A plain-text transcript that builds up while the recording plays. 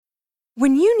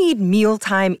When you need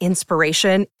mealtime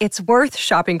inspiration, it's worth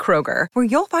shopping Kroger, where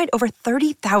you'll find over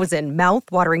 30,000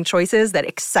 mouth-watering choices that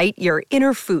excite your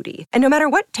inner foodie. And no matter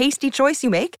what tasty choice you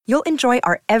make, you'll enjoy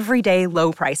our everyday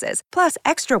low prices, plus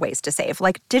extra ways to save,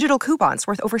 like digital coupons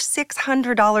worth over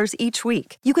 $600 each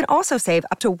week. You can also save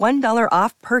up to $1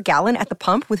 off per gallon at the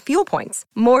pump with fuel points.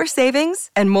 More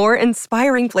savings and more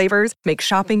inspiring flavors make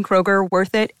shopping Kroger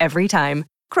worth it every time.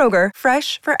 Kroger,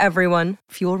 fresh for everyone.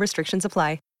 Fuel restrictions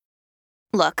apply.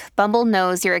 Look, Bumble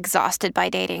knows you're exhausted by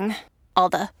dating. All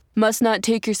the, must not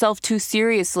take yourself too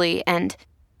seriously, and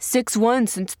 6'1"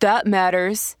 since that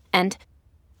matters, and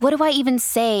what do I even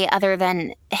say other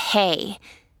than, hey?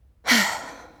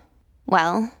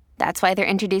 Well, that's why they're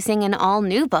introducing an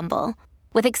all-new Bumble,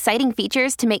 with exciting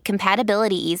features to make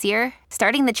compatibility easier,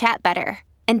 starting the chat better,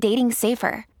 and dating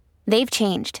safer. They've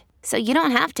changed, so you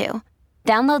don't have to.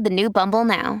 Download the new Bumble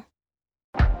now.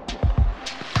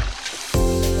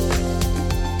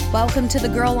 Welcome to the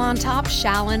Girl on Top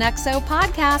Shallon XO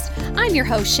podcast. I'm your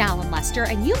host, Shallon Lester,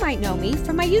 and you might know me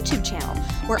from my YouTube channel,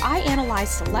 where I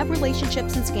analyze celeb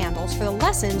relationships and scandals for the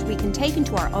lessons we can take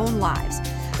into our own lives.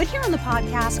 But here on the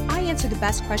podcast, I answer the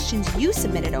best questions you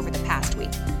submitted over the past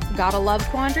week. Got a love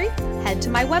quandary? Head to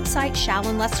my website,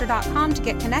 shallonlester.com, to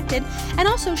get connected, and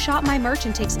also shop my merch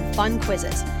and take some fun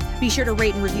quizzes. Be sure to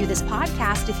rate and review this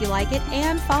podcast if you like it,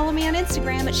 and follow me on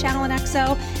Instagram at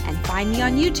ShallonXO, and find me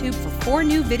on YouTube for 4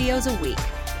 new videos a week.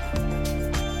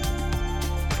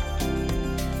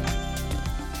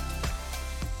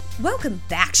 Welcome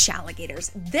back,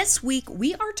 Shalligators. This week,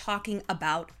 we are talking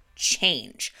about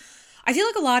change. I feel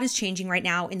like a lot is changing right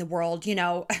now in the world. You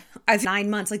know, I've 9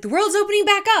 months, like the world's opening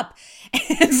back up.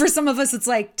 And for some of us, it's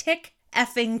like tick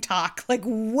effing tock. Like,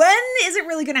 when is it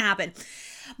really going to happen?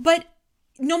 But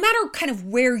no matter kind of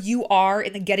where you are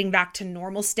in the getting back to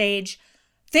normal stage,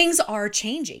 things are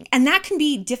changing. And that can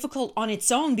be difficult on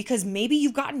its own because maybe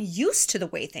you've gotten used to the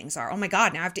way things are. Oh my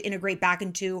God, now I have to integrate back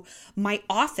into my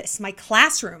office, my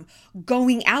classroom,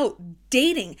 going out,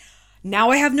 dating.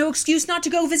 Now I have no excuse not to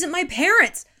go visit my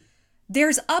parents.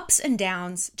 There's ups and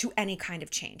downs to any kind of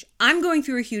change. I'm going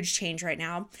through a huge change right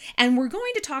now, and we're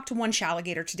going to talk to one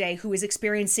Shalligator today who is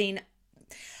experiencing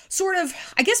sort of,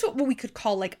 I guess what we could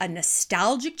call like a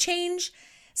nostalgic change.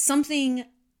 Something,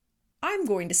 I'm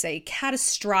going to say,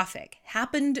 catastrophic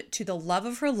happened to the love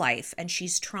of her life, and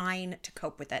she's trying to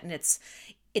cope with it. And it's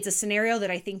a scenario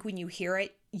that I think when you hear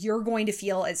it, you're going to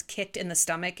feel as kicked in the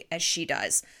stomach as she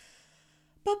does.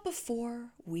 But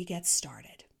before we get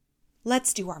started,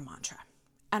 let's do our mantra.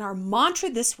 And our mantra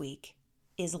this week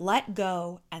is let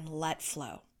go and let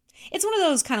flow. It's one of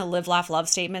those kind of live, laugh, love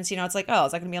statements. You know, it's like, oh,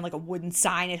 is that going to be on like a wooden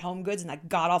sign at Home Goods and that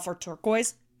god-awful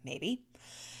turquoise? Maybe.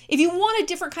 If you want a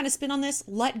different kind of spin on this,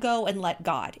 let go and let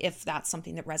God. If that's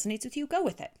something that resonates with you, go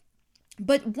with it.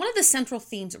 But one of the central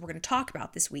themes that we're going to talk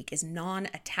about this week is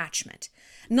non-attachment.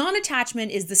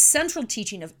 Non-attachment is the central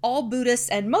teaching of all Buddhists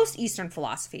and most Eastern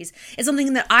philosophies. It's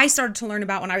something that I started to learn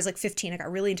about when I was like 15. I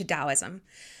got really into Taoism.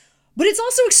 But it's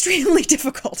also extremely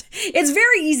difficult. It's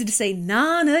very easy to say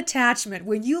non-attachment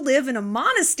when you live in a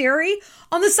monastery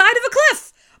on the side of a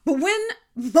cliff. But when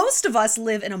most of us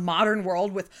live in a modern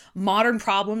world with modern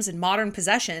problems and modern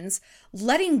possessions,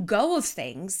 letting go of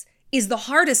things is the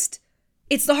hardest.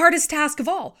 It's the hardest task of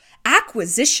all.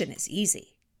 Acquisition is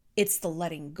easy. It's the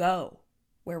letting go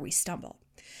where we stumble.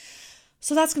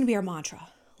 So that's going to be our mantra.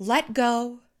 Let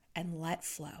go and let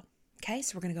flow. Okay,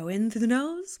 so we're going to go in through the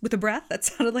nose with a breath. That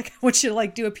sounded like I want you to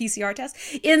like do a PCR test.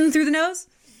 In through the nose.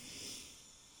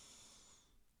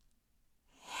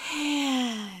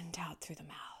 And out through the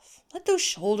mouth. Let those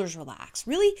shoulders relax.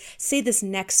 Really say this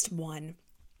next one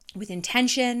with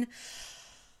intention.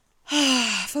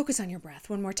 Focus on your breath.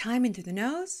 One more time, in through the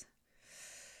nose.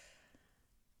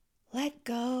 Let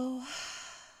go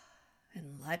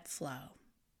and let flow.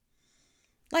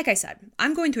 Like I said,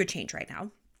 I'm going through a change right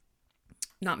now.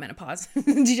 Not menopause.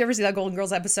 Did you ever see that Golden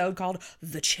Girls episode called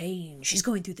The Change? She's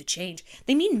going through the change.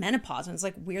 They mean menopause, and it's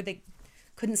like weird they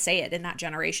couldn't say it in that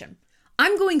generation.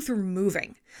 I'm going through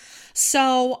moving.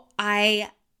 So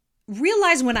I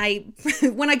realized when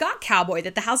I got Cowboy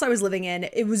that the house I was living in,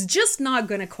 it was just not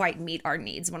going to quite meet our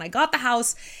needs. When I got the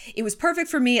house, it was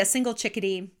perfect for me, a single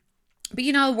chickadee. But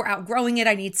you know, we're outgrowing it.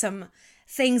 I need some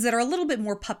things that are a little bit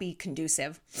more puppy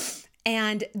conducive.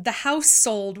 And the house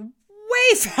sold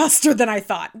way faster than I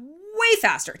thought. Way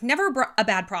faster. Never a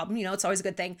bad problem. You know, it's always a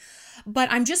good thing.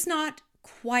 But I'm just not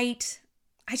quite,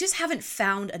 I just haven't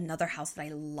found another house that I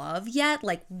love yet.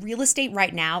 Like real estate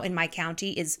right now in my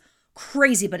county is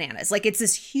crazy bananas. Like it's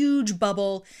this huge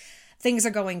bubble. Things are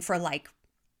going for like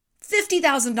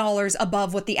 $50,000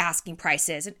 above what the asking price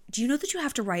is. And do you know that you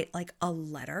have to write like a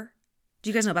letter Do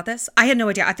you guys know about this? I had no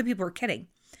idea. I thought people were kidding.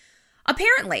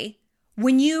 Apparently,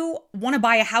 when you want to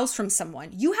buy a house from someone,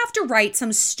 you have to write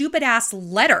some stupid ass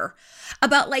letter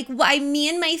about like why me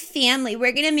and my family,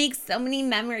 we're going to make so many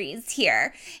memories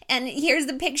here. And here's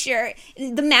the picture,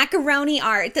 the macaroni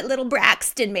art that little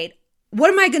Braxton made. What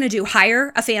am I going to do?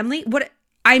 Hire a family? What?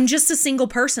 I'm just a single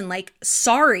person. Like,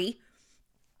 sorry.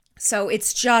 So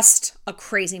it's just a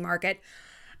crazy market.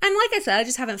 And like I said, I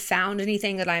just haven't found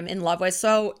anything that I'm in love with.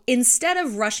 So instead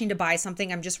of rushing to buy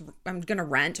something, I'm going to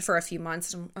rent for a few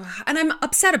months. And I'm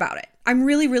upset about it. I'm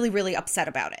really, really, really upset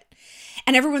about it.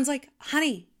 And everyone's like,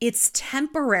 honey, it's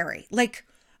temporary. Like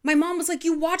my mom was like,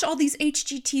 you watch all these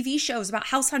HGTV shows about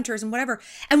house hunters and whatever.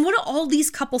 And what do all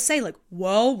these couples say? Like,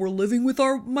 well, we're living with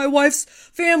my wife's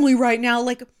family right now.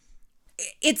 Like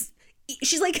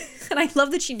she's like, and I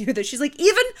love that she knew this. She's like,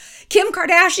 even Kim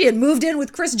Kardashian moved in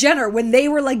with Kris Jenner when they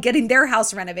were like getting their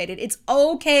house renovated. It's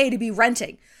okay to be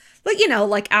renting. But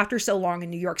like after so long in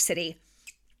New York City,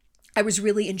 I was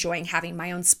really enjoying having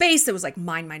my own space. It was like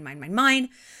mine.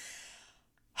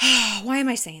 Why am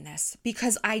I saying this?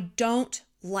 Because I don't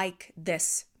like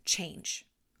this change.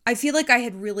 I feel like I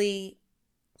had really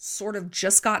sort of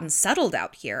just gotten settled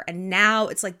out here. And now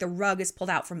it's like the rug is pulled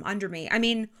out from under me. I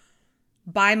mean,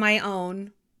 by my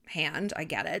own hand, I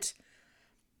get it.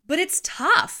 But it's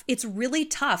tough. It's really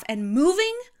tough. And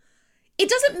moving, it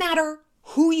doesn't matter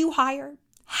who you hire,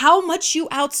 how much you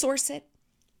outsource it.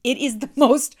 It is the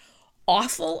most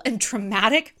awful and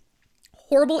traumatic,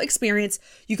 horrible experience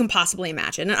you can possibly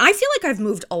imagine. And I feel like I've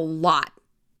moved a lot.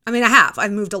 I mean,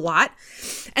 I've moved a lot.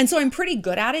 And so I'm pretty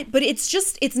good at it, but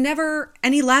it's never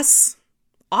any less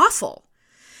awful.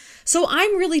 So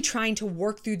I'm really trying to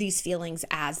work through these feelings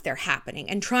as they're happening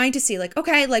and trying to see like,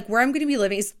 okay, like where I'm going to be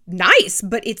living is nice,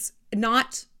 but it's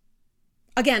not,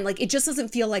 again, like it just doesn't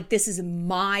feel like this is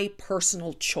my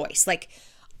personal choice. Like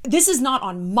this is not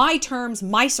on my terms,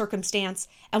 my circumstance.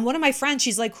 And one of my friends,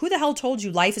 she's like, who the hell told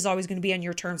you life is always going to be on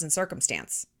your terms and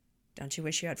circumstance? Don't you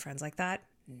wish you had friends like that?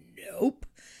 Nope.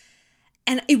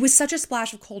 And it was such a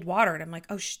splash of cold water. And I'm like,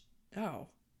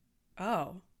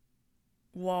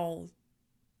 well,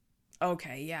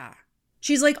 okay, yeah.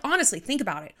 She's like, honestly, think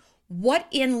about it. What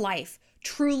in life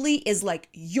truly is like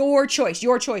your choice?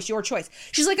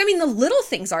 She's like, I mean, the little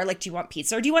things are like, do you want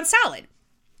pizza or do you want salad?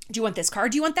 Do you want this car?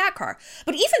 Do you want that car?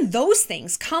 But even those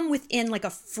things come within like a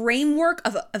framework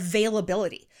of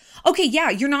availability. Okay, yeah,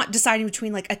 you're not deciding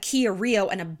between like a Kia Rio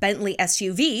and a Bentley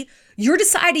SUV. You're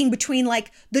deciding between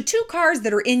like the two cars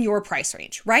that are in your price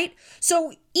range, right?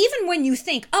 So even when you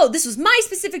think, oh, this was my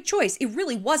specific choice, it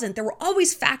really wasn't. There were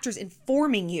always factors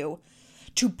informing you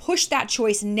to push that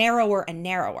choice narrower and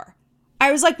narrower.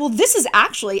 I was like, well, this is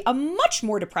actually a much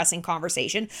more depressing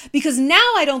conversation because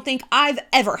now I don't think I've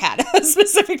ever had a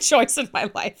specific choice in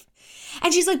my life.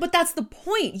 And she's like, but that's the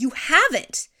point. You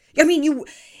haven't. I mean,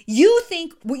 you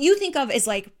think what you think of as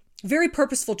like very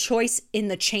purposeful choice in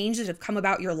the change that have come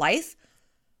about your life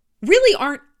really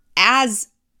aren't as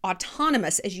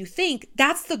autonomous as you think.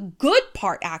 That's the good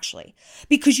part, actually,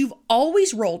 because you've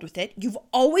always rolled with it. You've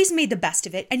always made the best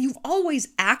of it. And you've always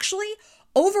actually,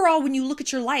 overall, when you look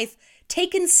at your life,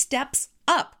 taken steps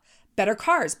up. Better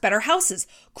cars, better houses,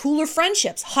 cooler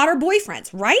friendships, hotter boyfriends,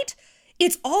 right?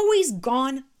 It's always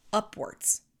gone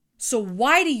upwards. So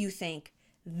why do you think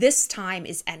this time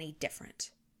is any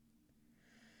different?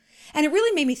 And it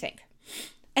really made me think.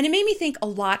 And it made me think a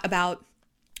lot about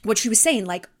what she was saying,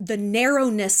 like the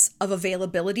narrowness of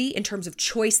availability in terms of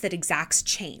choice that exacts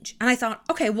change. And I thought,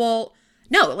 okay, well,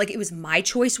 no, like it was my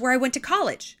choice where I went to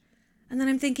college. And then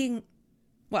I'm thinking,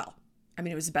 well, I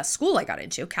mean, it was the best school I got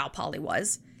into, Cal Poly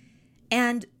was.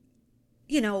 And,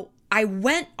 I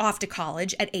went off to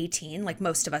college at 18, like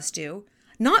most of us do,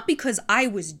 not because I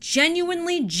was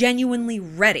genuinely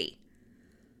ready.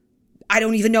 I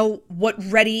don't even know what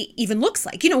ready even looks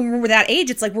like. When we're that age,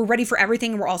 it's like we're ready for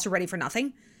everything and we're also ready for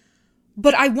nothing.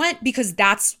 But I went because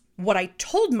that's what I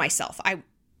told myself I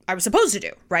was supposed to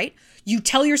do, right? You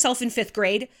tell yourself in 5th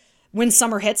grade when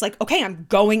summer hits, like, okay, I'm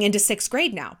going into 6th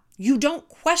grade now. You don't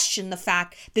question the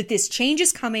fact that this change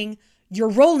is coming. You're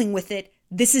rolling with it.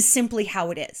 This is simply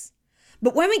how it is.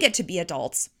 But when we get to be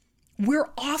adults, we're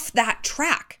off that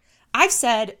track. I've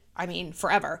said,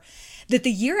 forever, that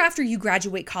the year after you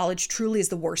graduate college truly is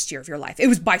the worst year of your life. It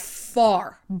was by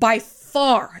far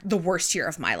the worst year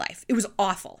of my life. It was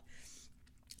awful.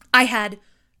 I had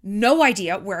no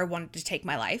idea where I wanted to take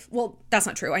my life. Well, that's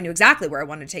not true. I knew exactly where I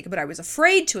wanted to take it, but I was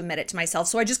afraid to admit it to myself.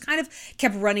 So I just kind of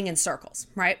kept running in circles,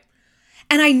 right?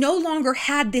 And I no longer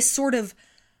had this sort of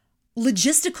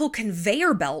logistical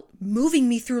conveyor belt moving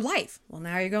me through life. Well,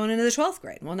 now you're going into the 12th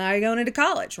grade. Well, now you're going into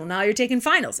college. Well, now you're taking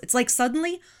finals. It's like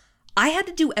suddenly I had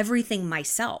to do everything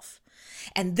myself.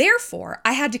 And therefore,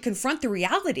 I had to confront the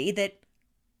reality that,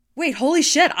 wait, holy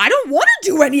shit, I don't want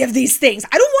to do any of these things.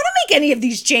 I don't want to make any of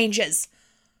these changes.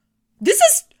 This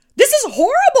is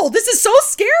horrible. This is so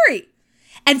scary.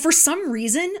 And for some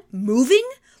reason, moving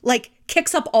like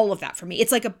kicks up all of that for me.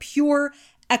 It's like a pure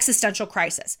existential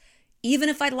crisis. Even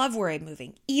if I love where I'm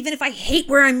moving, even if I hate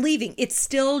where I'm leaving, it's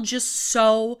still just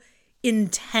so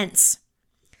intense.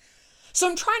 So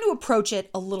I'm trying to approach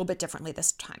it a little bit differently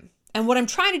this time. And what I'm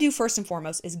trying to do first and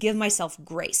foremost is give myself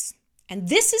grace. And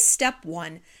this is step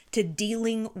one to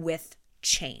dealing with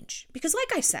change. Because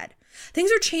like I said,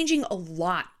 things are changing a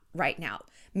lot right now.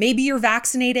 Maybe you're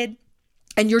vaccinated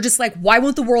and you're just like, why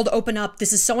won't the world open up?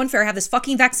 This is so unfair. I have this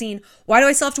fucking vaccine. Why do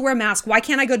I still have to wear a mask? Why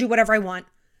can't I go do whatever I want?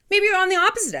 Maybe you're on the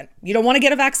opposite end. You don't want to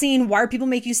get a vaccine. Why are people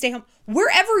making you stay home?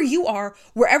 Wherever you are,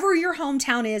 wherever your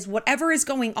hometown is, whatever is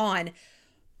going on,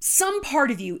 some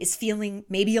part of you is feeling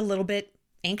maybe a little bit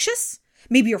anxious.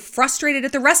 Maybe you're frustrated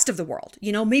at the rest of the world.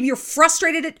 Maybe you're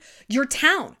frustrated at your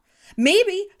town.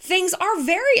 Maybe things are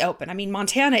very open. I mean,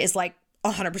 Montana is like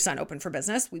 100% open for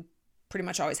business. We pretty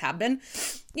much always have been.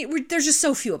 There's just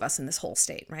so few of us in this whole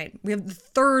state, right? We have the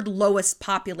third lowest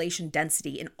population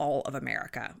density in all of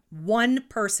America.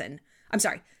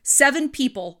 7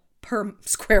 people per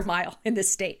square mile in this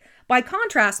state. By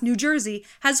contrast, New Jersey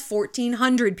has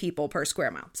 1,400 people per square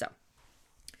mile.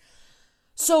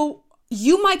 So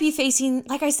you might be facing,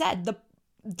 like I said,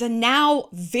 the now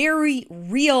very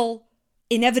real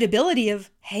inevitability of,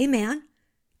 hey man,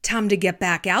 time to get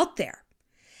back out there.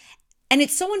 And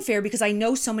it's so unfair because I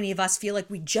know so many of us feel like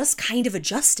we just kind of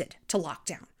adjusted to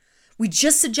lockdown. We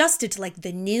just adjusted to like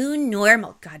the new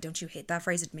normal. God, don't you hate that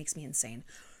phrase? It makes me insane.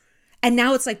 And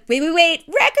now it's like, wait,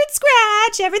 record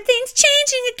scratch, everything's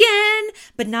changing again,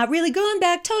 but not really going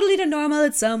back totally to normal.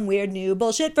 It's some weird new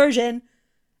bullshit version.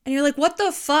 And you're like, what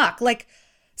the fuck? Like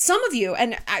some of you,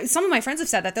 and some of my friends have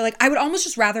said that, they're like, I would almost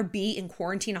just rather be in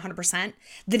quarantine 100%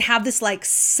 than have this like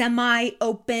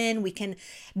semi-open, we can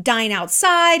dine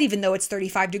outside even though it's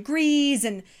 35 degrees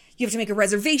and you have to make a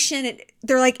reservation.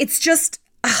 They're like, it's just,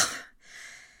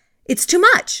 it's too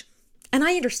much. And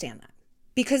I understand that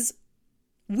because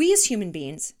we as human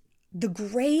beings, the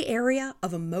gray area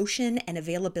of emotion and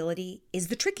availability is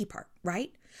the tricky part,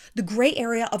 right? The gray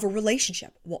area of a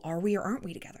relationship. Well, are we or aren't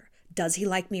we together? Does he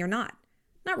like me or not?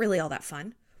 Not really all that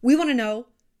fun. We want to know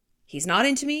he's not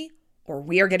into me or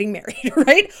we are getting married,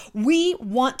 right? We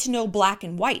want to know black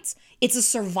and whites. It's a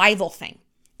survival thing.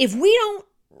 If we don't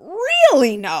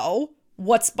really know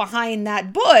what's behind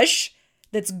that bush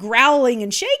that's growling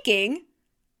and shaking,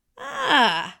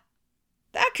 that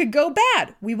could go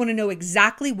bad. We want to know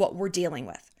exactly what we're dealing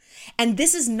with. And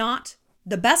this is not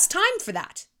the best time for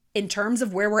that in terms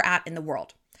of where we're at in the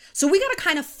world. So we got to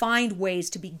kind of find ways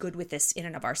to be good with this in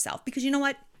and of ourselves. Because you know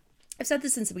what? I've said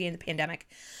this since the beginning of the pandemic.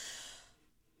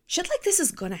 Shit like this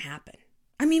is going to happen.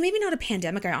 I mean, maybe not a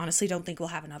pandemic. I honestly don't think we'll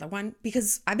have another one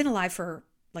because I've been alive for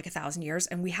like 1,000 years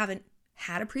and we haven't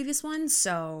had a previous one.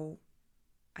 So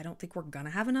I don't think we're going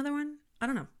to have another one. I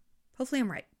don't know. Hopefully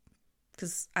I'm right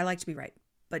because I like to be right.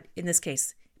 But in this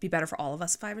case, it'd be better for all of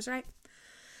us if I was right.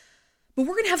 But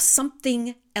we're going to have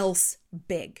something else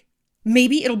big.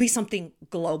 Maybe it'll be something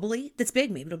globally that's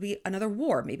big. Maybe it'll be another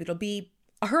war. Maybe it'll be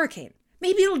a hurricane.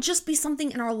 Maybe it'll just be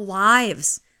something in our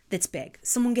lives that's big.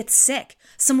 Someone gets sick.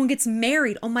 Someone gets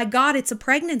married. Oh my God, it's a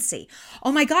pregnancy.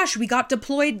 Oh my gosh, we got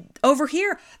deployed over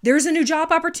here. There's a new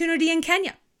job opportunity in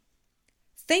Kenya.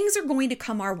 Things are going to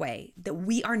come our way that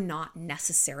we are not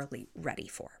necessarily ready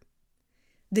for.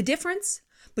 The difference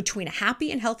between a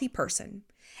happy and healthy person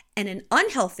and an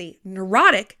unhealthy,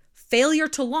 neurotic, failure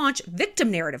to launch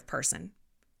victim narrative person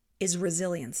is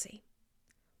resiliency.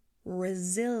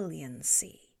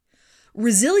 Resiliency,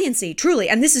 truly,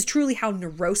 and this is truly how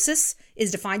neurosis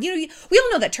is defined. We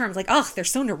all know that term, like, oh, they're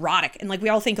so neurotic. And like, we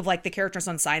all think of like the characters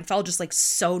on Seinfeld, just like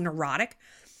so neurotic.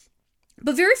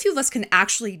 But very few of us can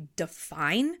actually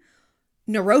define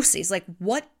neuroses. Like,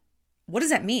 what does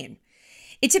that mean?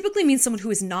 It typically means someone who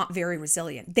is not very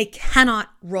resilient. They cannot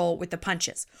roll with the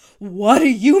punches. What do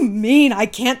you mean I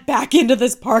can't back into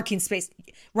this parking space?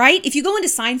 Right? If you go into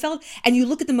Seinfeld and you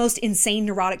look at the most insane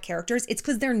neurotic characters, it's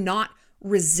because they're not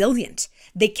resilient.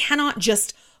 They cannot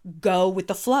just go with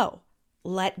the flow.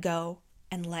 Let go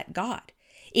and let God.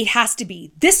 It has to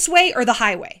be this way or the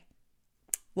highway.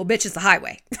 Well, bitch, it's the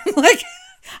highway. Like,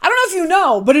 I don't know if you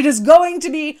know, but it is going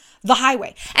to be the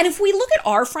highway. And if we look at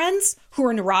our friends who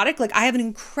are neurotic, like I have an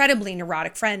incredibly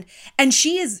neurotic friend, and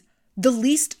she is the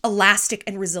least elastic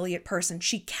and resilient person.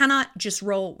 She cannot just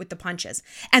roll with the punches.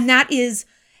 And that is,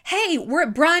 hey, we're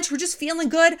at brunch. We're just feeling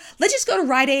good. Let's just go to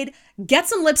Rite Aid, get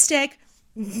some lipstick,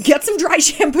 get some dry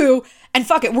shampoo, and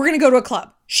fuck it, we're going to go to a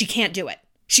club. She can't do it.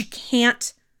 She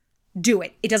can't do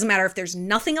it. It doesn't matter if there's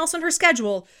nothing else on her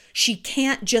schedule. She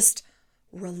can't just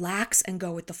relax and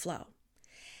go with the flow.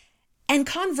 And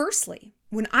conversely,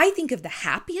 when I think of the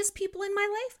happiest people in my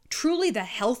life, truly the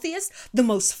healthiest, the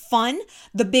most fun,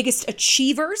 the biggest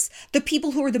achievers, the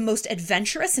people who are the most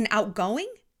adventurous and outgoing,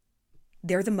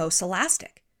 they're the most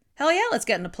elastic. Hell yeah, let's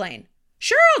get in a plane.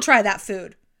 Sure, I'll try that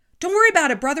food. Don't worry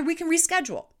about it, brother. We can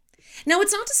reschedule. Now,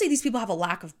 it's not to say these people have a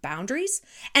lack of boundaries,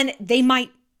 and they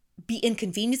might be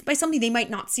inconvenienced by something. They might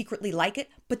not secretly like it,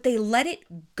 but they let it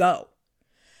go.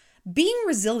 Being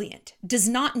resilient does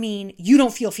not mean you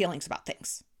don't feel feelings about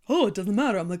things. Oh, it doesn't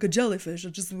matter. I'm like a jellyfish.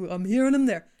 I'm here and I'm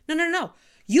there. No.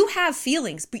 You have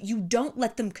feelings, but you don't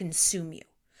let them consume you.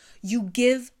 You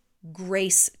give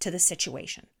grace to the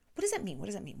situation. What does that mean?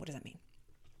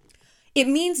 It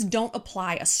means don't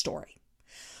apply a story.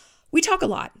 We talk a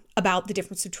lot about the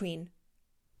difference between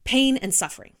pain and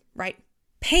suffering, right?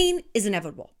 Pain is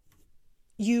inevitable.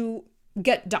 You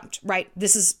get dumped, right?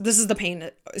 This is the pain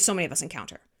that so many of us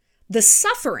encounter. The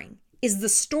suffering is the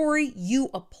story you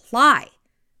apply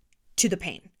to the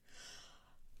pain.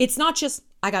 It's not just,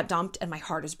 I got dumped and my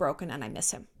heart is broken and I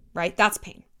miss him, right? That's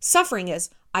pain. Suffering is,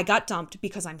 I got dumped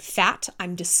because I'm fat,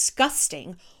 I'm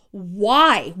disgusting.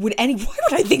 Why would I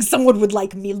think someone would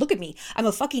like me? Look at me. I'm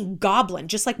a fucking goblin,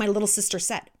 just like my little sister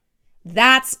said.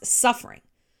 That's suffering.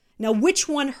 Now, which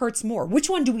one hurts more? Which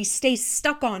one do we stay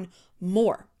stuck on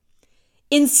more?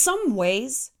 In some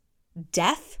ways,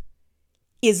 death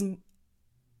is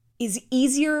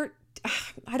easier.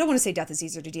 I don't want to say death is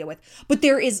easier to deal with, but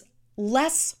there is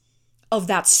less of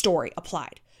that story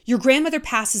applied. Your grandmother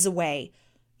passes away.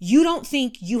 You don't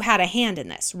think you had a hand in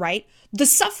this, right? The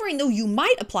suffering, though, you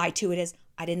might apply to it is,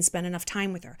 I didn't spend enough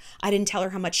time with her. I didn't tell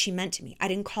her how much she meant to me. I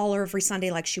didn't call her every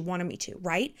Sunday like she wanted me to,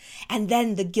 right? And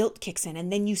then the guilt kicks in,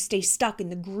 and then you stay stuck,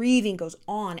 and the grieving goes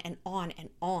on and on and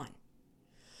on.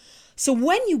 So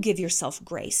when you give yourself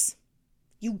grace,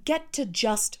 you get to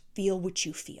just feel what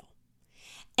you feel.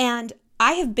 And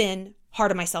I have been hard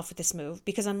on myself with this move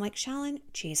because I'm like, Shalyn,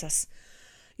 Jesus,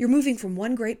 you're moving from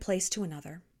one great place to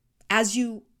another. As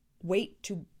you wait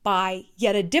to buy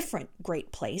yet a different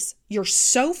great place, you're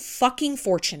so fucking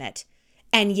fortunate.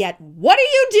 And yet, what are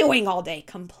you doing all day?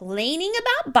 Complaining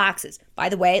about boxes. By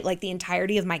the way, like the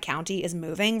entirety of my county is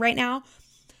moving right now.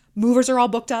 Movers are all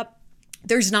booked up.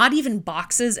 There's not even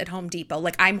boxes at Home Depot.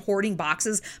 Like, I'm hoarding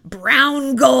boxes.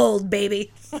 Brown gold,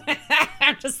 baby.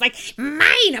 I'm just like,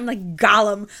 mine. I'm like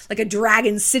Gollum, like a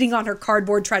dragon sitting on her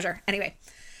cardboard treasure. Anyway.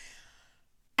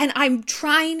 And I'm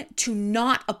trying to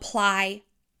not apply.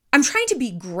 I'm trying to be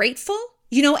grateful,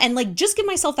 and like just give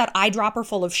myself that eyedropper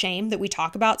full of shame that we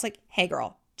talk about. It's like, hey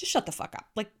girl, just shut the fuck up.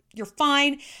 Like, you're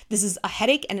fine. This is a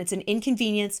headache and it's an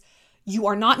inconvenience. You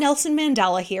are not Nelson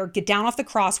Mandela here. Get down off the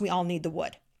cross. We all need the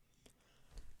wood.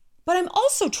 But I'm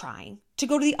also trying to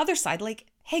go to the other side. Like,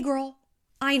 hey girl,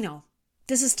 I know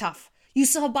this is tough. You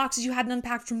still have boxes you hadn't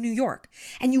unpacked from New York.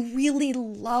 And you really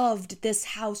loved this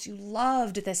house.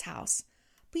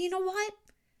 But you know what?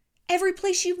 Every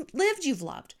place you lived, you've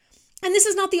loved. And this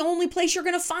is not the only place you're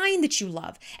going to find that you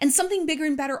love. And something bigger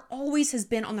and better always has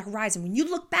been on the horizon. When you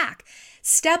look back,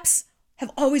 steps have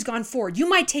always gone forward. You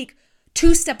might take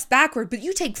 2 steps backward, but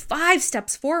you take 5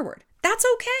 steps forward. That's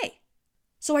okay.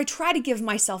 So I try to give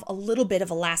myself a little bit of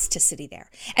elasticity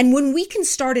there. And when we can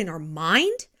start in our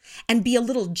mind and be a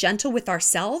little gentle with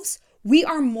ourselves, we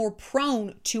are more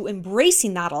prone to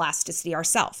embracing that elasticity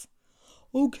ourselves.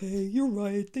 Okay, you're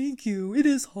right. Thank you. It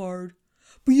is hard.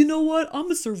 But you know what? I'm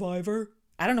a survivor.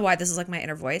 I don't know why this is like my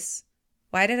inner voice.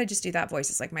 Why did I just do that voice?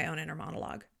 It's like my own inner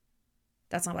monologue.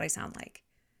 That's not what I sound like.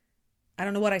 I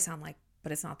don't know what I sound like,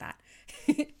 but it's not that.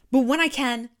 But when I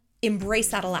can embrace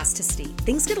that elasticity,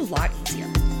 things get a lot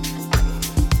easier.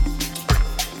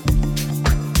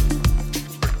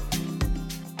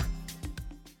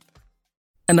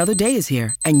 Another day is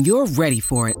here, and you're ready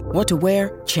for it. What to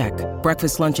wear? Check.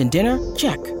 Breakfast, lunch, and dinner?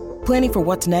 Check. Planning for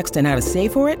what's next and how to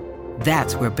save for it?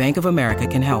 That's where Bank of America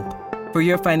can help. For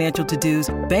your financial to-dos,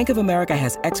 Bank of America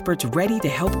has experts ready to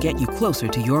help get you closer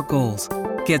to your goals.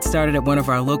 Get started at one of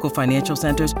our local financial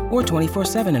centers or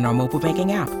 24/7 in our mobile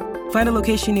banking app. Find a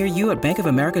location near you at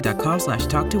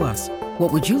bankofamerica.com/talktous.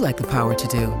 What would you like the power to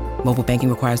do? Mobile banking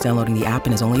requires downloading the app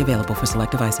and is only available for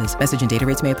select devices. Message and data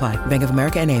rates may apply. Bank of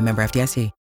America N.A., member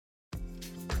FDIC.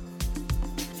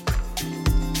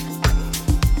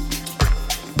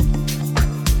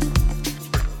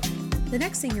 The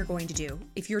next thing you're going to do,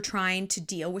 if you're trying to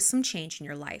deal with some change in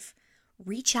your life,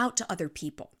 reach out to other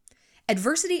people.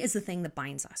 Adversity is the thing that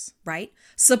binds us, right?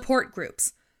 Support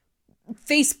groups,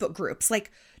 Facebook groups,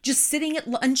 like just sitting at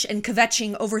lunch and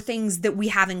kvetching over things that we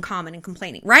have in common and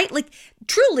complaining, right? Like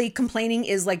truly complaining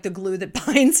is like the glue that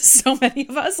binds so many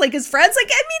of us, like as friends.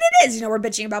 Like, I mean, it is, we're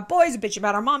bitching about boys, we're bitching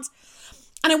about our moms.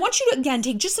 And I want you to, again,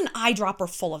 take just an eyedropper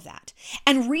full of that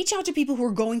and reach out to people who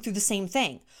are going through the same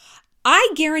thing.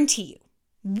 I guarantee you,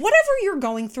 whatever you're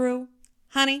going through,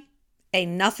 honey,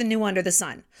 ain't nothing new under the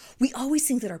sun. We always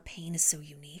think that our pain is so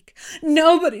unique.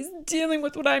 Nobody's dealing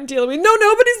with what I'm dealing with. No,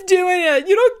 nobody's doing it.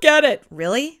 You don't get it.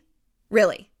 Really?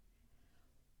 Really?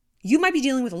 You might be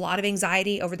dealing with a lot of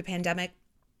anxiety over the pandemic,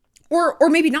 or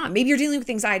maybe not. Maybe you're dealing with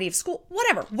anxiety of school,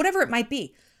 whatever it might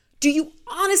be. Do you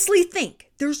honestly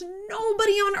think there's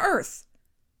nobody on earth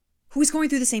who is going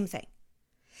through the same thing?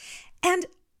 And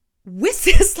with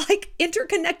this like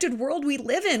interconnected world we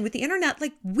live in with the internet,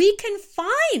 like we can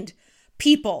find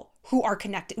people who are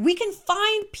connected. We can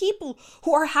find people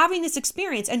who are having this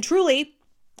experience. And truly,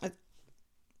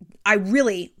 I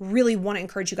really, really want to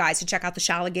encourage you guys to check out the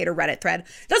Shaligator Reddit thread.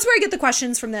 That's where I get the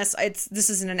questions from this. This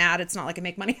isn't an ad. It's not like I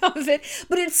make money off of it,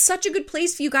 but it's such a good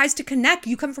place for you guys to connect.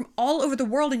 You come from all over the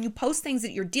world and you post things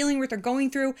that you're dealing with or going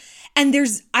through. And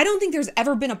I don't think there's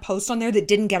ever been a post on there that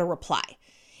didn't get a reply.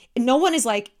 No one is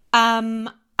like,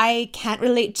 I can't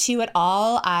relate to you at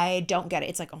all. I don't get it.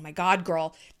 It's like, oh my God,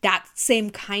 girl, that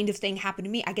same kind of thing happened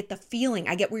to me. I get the feeling.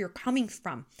 I get where you're coming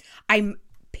from. I'm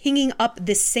pinging up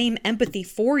this same empathy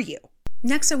for you.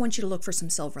 Next, I want you to look for some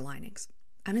silver linings.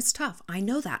 And it's tough. I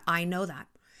know that.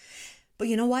 But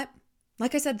you know what?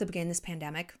 Like I said at the beginning of this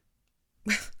pandemic,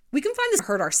 we can find this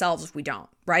hurt ourselves if we don't,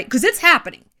 right? Because it's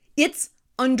happening. It's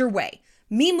underway.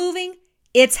 Me moving,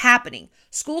 it's happening.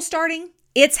 School starting,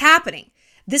 it's happening.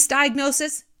 This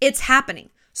diagnosis, it's happening.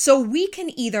 So we can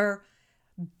either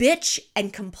bitch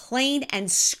and complain and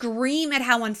scream at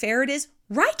how unfair it is,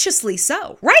 righteously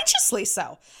so.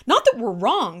 Not that we're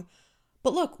wrong,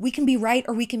 but look, we can be right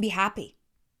or we can be happy.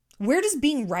 Where does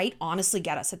being right honestly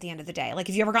get us at the end of the day? Like,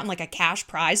 have you ever gotten like a cash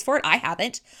prize for it? I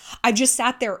haven't. I've just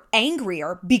sat there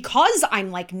angrier because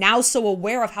I'm like now so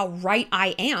aware of how right I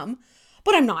am,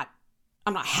 but I'm not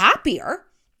happier.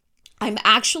 I'm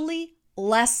actually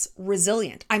less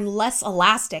resilient. I'm less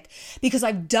elastic because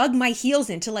I've dug my heels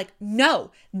into like,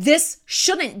 no, this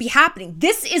shouldn't be happening.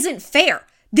 This isn't fair.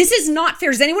 This is not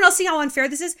fair. Does anyone else see how unfair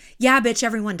this is? Yeah, bitch,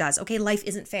 everyone does. Okay, life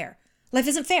isn't fair. Life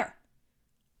isn't fair.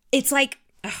 It's like,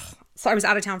 so I was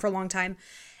out of town for a long time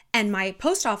and my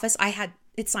post office, I had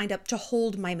it signed up to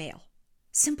hold my mail.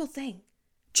 Simple thing.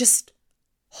 Just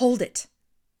hold it.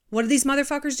 What did these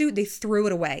motherfuckers do? They threw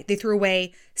it away. They threw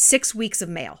away 6 weeks of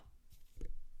mail.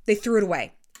 They threw it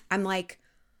away. I'm like,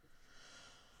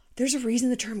 there's a reason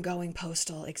the term going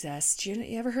postal exists.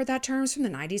 You ever heard that term? It's from the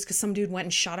 90s because some dude went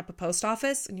and shot up a post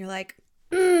office and you're like,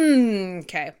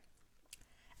 okay.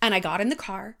 And I got in the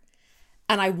car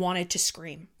and I wanted to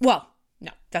scream. Well,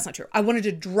 no, that's not true. I wanted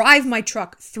to drive my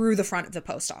truck through the front of the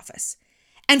post office.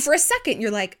 And for a second,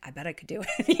 you're like, I bet I could do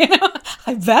it.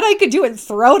 I bet I could do it and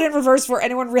throw it in reverse before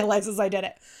anyone realizes I did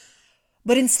it.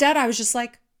 But instead, I was just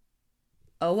like,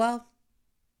 oh, well,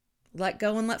 let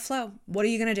go and let flow. What are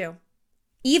you going to do?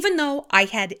 Even though I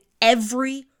had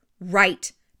every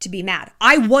right to be mad.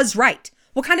 I was right.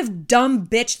 What kind of dumb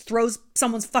bitch throws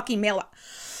someone's fucking mail out?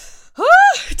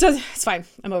 It's fine.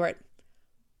 I'm over it.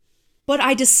 But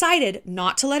I decided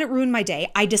not to let it ruin my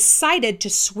day. I decided to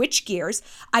switch gears.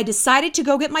 I decided to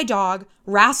go get my dog,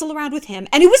 wrestle around with him.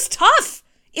 And it was tough.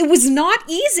 It was not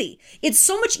easy. It's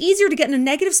so much easier to get in a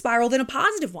negative spiral than a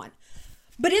positive one.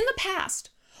 But in the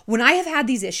past, when I have had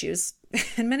these issues,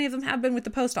 and many of them have been with the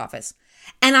post office,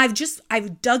 and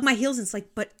I've dug my heels and it's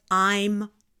like, but I'm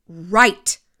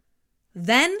right.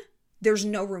 Then there's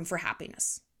no room for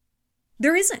happiness.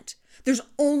 There isn't. There's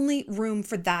only room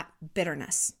for that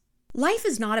bitterness. Life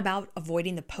is not about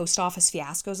avoiding the post office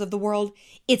fiascos of the world.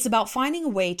 It's about finding a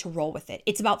way to roll with it.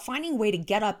 It's about finding a way to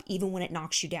get up even when it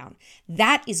knocks you down.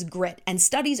 That is grit. And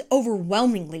studies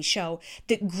overwhelmingly show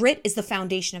that grit is the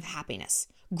foundation of happiness.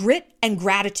 Grit and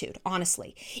gratitude,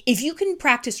 honestly. If you can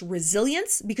practice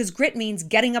resilience, because grit means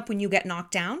getting up when you get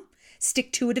knocked down,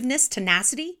 stick-to-itiveness,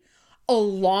 tenacity,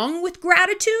 along with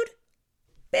gratitude,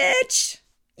 bitch,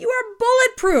 you are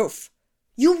bulletproof.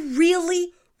 You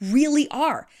really, really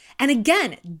are. And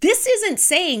again, this isn't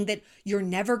saying that you're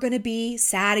never going to be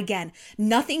sad again.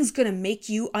 Nothing's going to make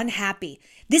you unhappy.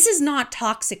 This is not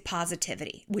toxic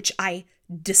positivity, which I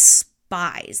despise.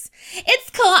 It's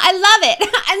cool. I love it.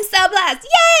 I'm so blessed.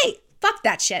 Yay! Fuck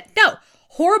that shit. No,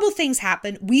 horrible things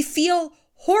happen. We feel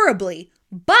horribly,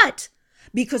 but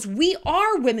because we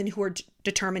are women who are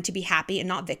determined to be happy and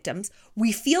not victims,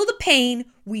 we feel the pain.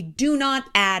 We do not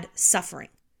add suffering.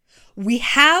 We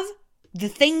have the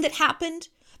thing that happened,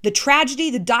 the tragedy,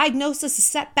 the diagnosis, the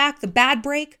setback, the bad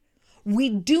break. We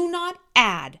do not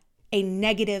add a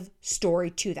negative story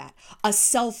to that, a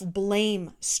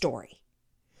self-blame story.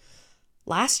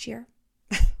 Last year,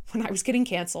 when I was getting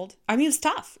canceled, it was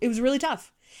tough. It was really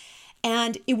tough.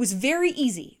 And it was very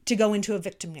easy to go into a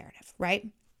victim narrative, right?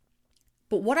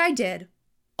 But what I did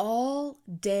all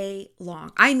day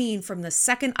long, from the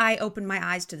second I opened my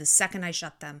eyes to the second I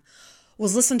shut them,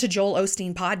 was listen to Joel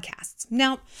Osteen podcasts.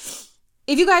 Now,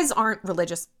 if you guys aren't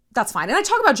religious, that's fine. And I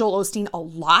talk about Joel Osteen a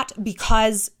lot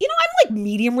because, I'm like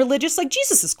medium religious. Like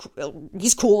Jesus is cool.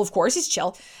 He's cool, of course. He's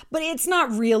chill. But it's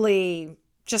not really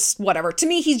just whatever. To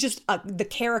me, he's just the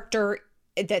character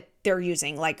that they're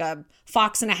using, like a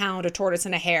fox and a hound, a tortoise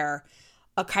and a hare,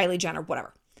 a Kylie Jenner,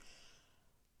 whatever.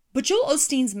 But Joel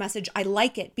Osteen's message, I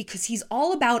like it because he's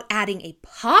all about adding a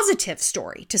positive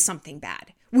story to something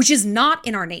bad, which is not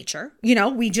in our nature.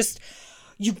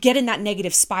 You get in that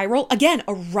negative spiral. Again,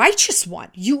 a righteous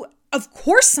one. Of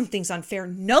course, something's unfair.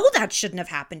 No, that shouldn't have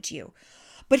happened to you.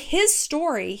 But his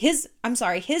story, his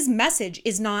message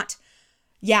is not,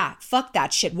 yeah, fuck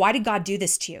that shit. Why did God do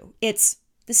this to you? This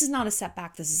is not a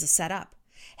setback. This is a setup.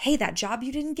 Hey, that job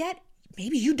you didn't get,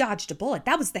 maybe you dodged a bullet.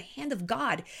 That was the hand of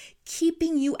God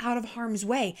keeping you out of harm's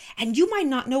way. And you might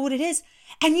not know what it is,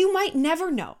 and you might never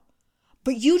know.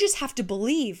 But you just have to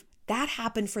believe that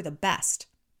happened for the best.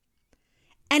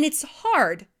 And it's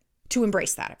hard to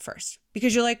embrace that at first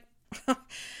because you're like,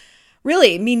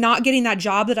 really, me not getting that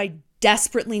job that I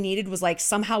desperately needed was like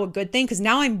somehow a good thing because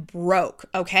now I'm broke,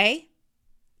 okay?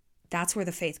 That's where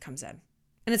the faith comes in.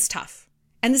 And it's tough.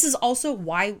 And this is also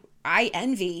why I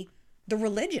envy the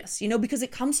religious, because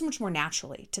it comes so much more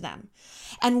naturally to them.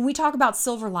 And when we talk about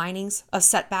silver linings of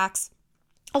setbacks,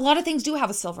 a lot of things do have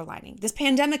a silver lining. This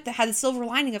pandemic that had a silver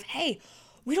lining of, hey,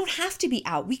 we don't have to be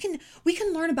out. We can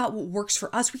learn about what works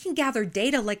for us. We can gather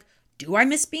data like, do I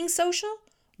miss being social?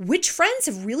 Which friends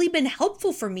have really been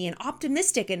helpful for me and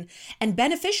optimistic and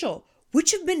beneficial?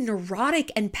 Which have been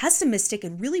neurotic and pessimistic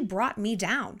and really brought me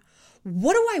down?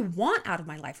 What do I want out of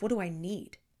my life? What do I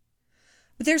need?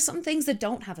 But there's some things that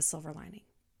don't have a silver lining.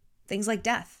 Things like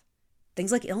death,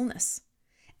 things like illness.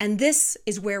 And this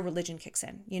is where religion kicks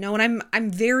in, and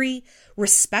I'm very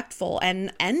respectful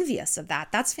and envious of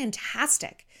that. That's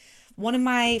fantastic. One of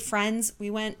my friends,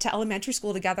 we went to elementary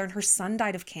school together and her son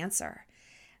died of cancer.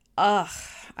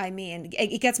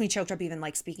 It gets me choked up even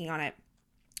like speaking on it.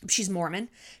 She's Mormon.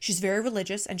 She's very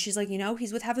religious. And she's like,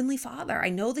 he's with Heavenly Father. I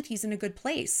know that he's in a good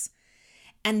place.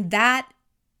 And that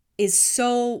is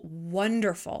so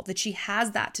wonderful that she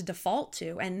has that to default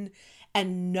to and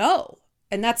know.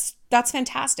 And that's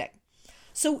fantastic.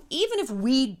 So even if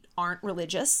we aren't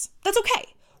religious, that's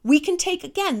okay. We can take,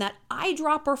 again, that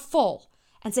eyedropper full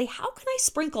and say, how can I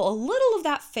sprinkle a little of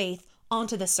that faith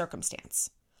onto this circumstance?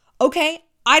 Okay,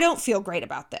 I don't feel great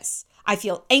about this. I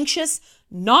feel anxious,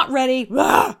 not ready.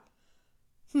 But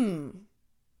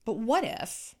what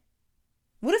if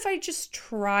I just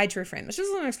tried to reframe this? This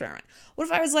is an experiment. What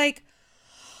if I was like,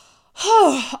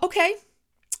 okay,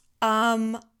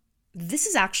 this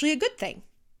is actually a good thing.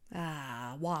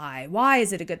 Why? Why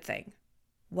is it a good thing?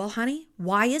 Well, honey,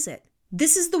 why is it?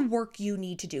 This is the work you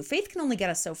need to do. Faith can only get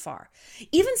us so far.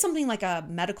 Even something like a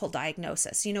medical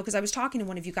diagnosis, because I was talking to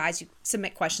one of you guys, you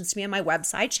submit questions to me on my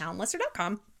website,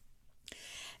 shallonlester.com.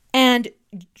 And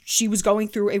she was going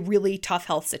through a really tough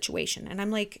health situation. And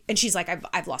I'm like, and she's like,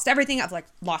 I've lost everything. I've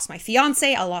lost my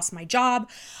fiance. I lost my job.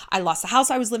 I lost the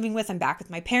house I was living with. I'm back with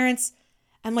my parents.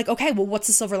 I'm like, okay, well, what's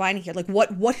the silver lining here? Like,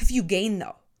 what have you gained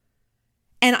though?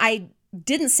 And I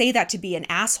didn't say that to be an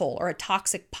asshole or a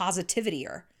toxic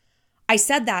positivity-er. I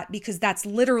said that because that's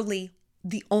literally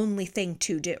the only thing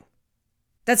to do.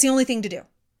 That's the only thing to do.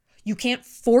 You can't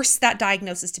force that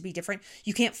diagnosis to be different.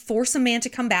 You can't force a man to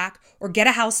come back or get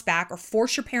a house back or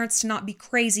force your parents to not be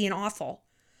crazy and awful.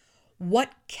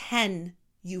 What can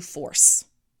you force?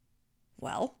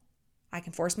 Well, I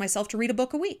can force myself to read a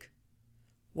book a week.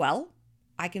 Well,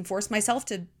 I can force myself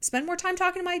to spend more time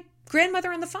talking to my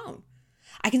grandmother on the phone.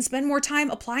 I can spend more time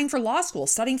applying for law school,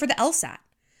 studying for the LSAT.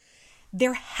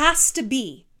 There has to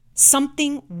be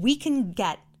something we can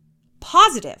get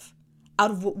positive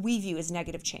out of what we view as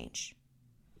negative change.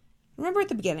 Remember at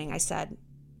the beginning I said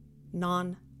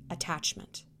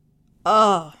non-attachment.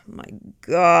 Oh my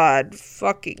God,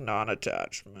 fucking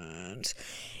non-attachment.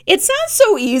 It sounds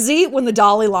so easy when the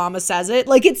Dalai Lama says it.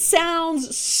 Like, it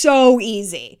sounds so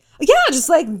easy. Yeah, just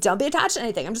like, don't be attached to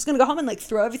anything. I'm just going to go home and like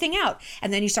throw everything out.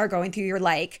 And then you start going through your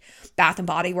like Bath and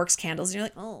Body Works candles and you're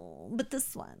like, oh, but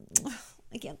this one,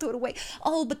 I can't throw it away.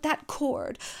 Oh, but that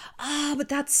cord. But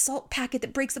that salt packet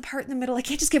that breaks apart in the middle, I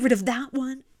can't just get rid of that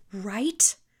one.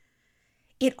 Right?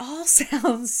 It all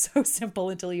sounds so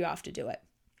simple until you have to do it.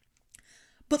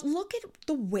 But look at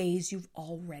the ways you've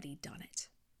already done it.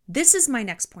 This is my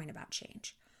next point about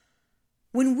change.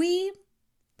 When we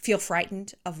feel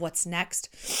frightened of what's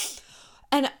next,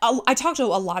 and I talked to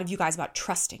a lot of you guys about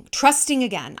trusting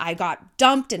again. I got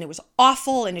dumped and it was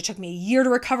awful and it took me a year to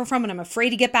recover from, and I'm afraid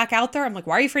to get back out there. I'm like,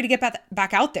 why are you afraid to get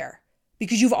back out there?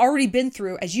 Because you've already been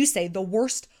through, as you say, the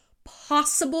worst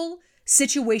possible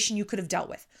situation you could have dealt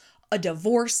with. A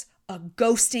divorce, a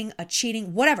ghosting, a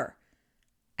cheating, whatever.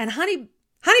 And honey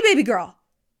baby girl,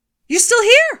 you're still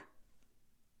here.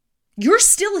 You're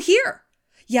still here.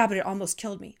 Yeah, but it almost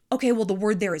killed me. Okay, well, the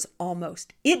word there is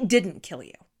almost. It didn't kill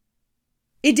you.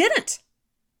 It didn't.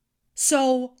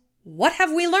 So what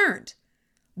have we learned?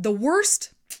 The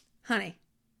worst, honey,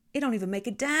 it don't even make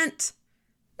a dent.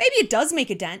 Maybe it does make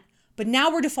a dent, but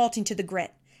now we're defaulting to the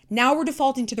grit. Now we're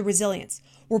defaulting to the resilience.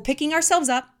 We're picking ourselves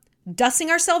up, dusting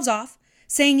ourselves off,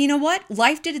 saying, you know what?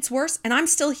 Life did its worst and I'm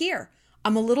still here.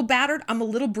 I'm a little battered. I'm a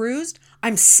little bruised.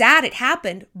 I'm sad it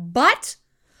happened, but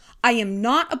I am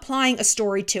not applying a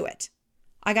story to it.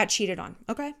 I got cheated on.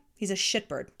 Okay. He's a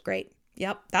shitbird. Great.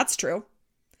 Yep. That's true.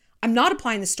 I'm not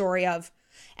applying the story of,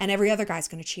 and every other guy's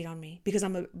going to cheat on me because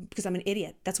I'm an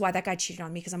idiot. That's why that guy cheated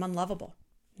on me, because I'm unlovable.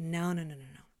 No.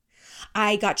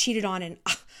 I got cheated on and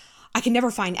I can never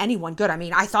find anyone good. I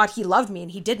mean, I thought he loved me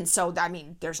and he didn't. So, I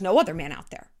mean, there's no other man out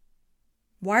there.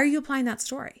 Why are you applying that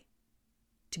story?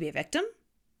 To be a victim?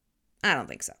 I don't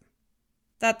think so.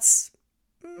 That's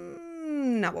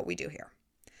not what we do here.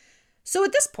 So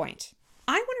at this point,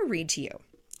 I want to read to you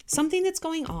something that's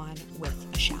going on with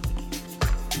a Shallagator.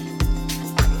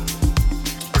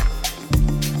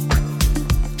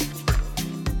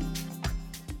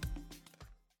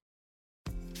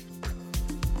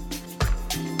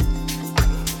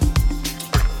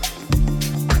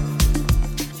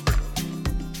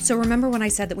 So remember when I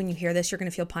said that when you hear this, you're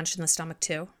going to feel punched in the stomach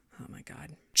too? Oh my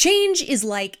God. Change is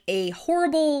like a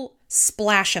horrible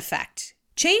splash effect.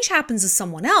 Change happens to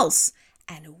someone else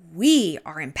and we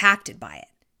are impacted by it.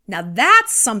 Now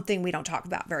that's something we don't talk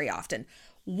about very often.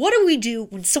 What do we do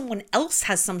when someone else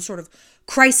has some sort of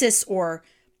crisis or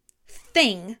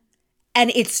thing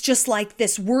and it's just like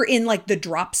this, we're in like the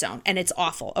drop zone and it's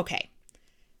awful? Okay.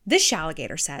 This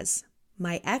Shallagator says,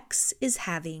 my ex is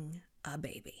having a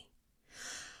baby.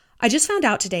 I just found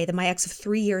out today that my ex of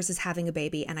 3 years is having a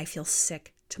baby and I feel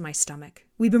sick to my stomach.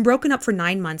 We've been broken up for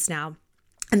 9 months now.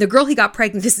 And the girl he got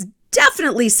pregnant, this is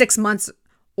definitely 6 months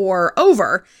or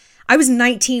over. I was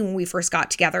 19 when we first got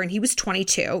together and he was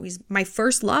 22. He's my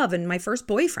first love and my first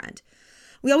boyfriend.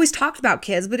 We always talked about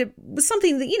kids, but it was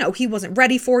something that, he wasn't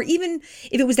ready for, even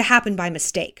if it was to happen by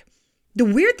mistake. The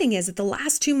weird thing is that the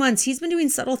last 2 months, he's been doing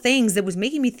subtle things that was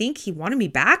making me think he wanted me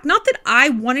back. Not that I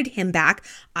wanted him back.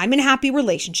 I'm in a happy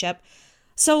relationship.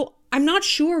 So I'm not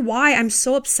sure why I'm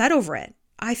so upset over it.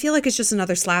 I feel like it's just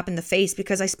another slap in the face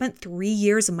because I spent 3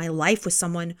 years of my life with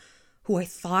someone who I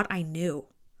thought I knew.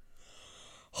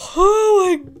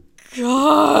 Oh my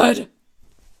God.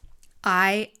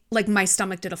 My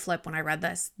stomach did a flip when I read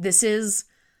this. This is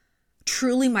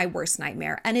truly my worst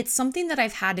nightmare. And it's something that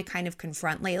I've had to kind of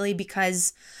confront lately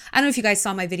because I don't know if you guys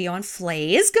saw my video on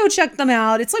Flays. Go check them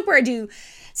out. It's like where I do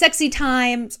sex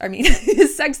tips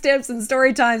and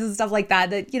story times and stuff like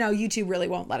that YouTube really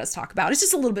won't let us talk about. It's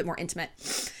just a little bit more intimate.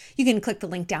 You can click the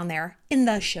link down there in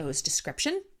the show's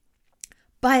description.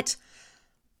 But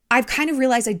I've kind of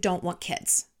realized I don't want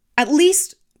kids. At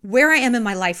least where I am in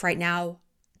my life right now,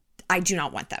 I do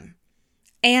not want them.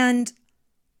 And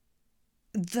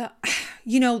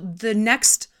the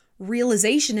next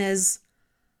realization is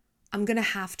I'm going to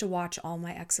have to watch all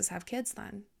my exes have kids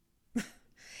then.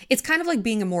 It's kind of like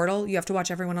being immortal. You have to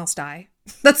watch everyone else die.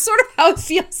 That's sort of how it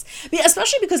feels,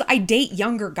 especially because I date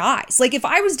younger guys. Like if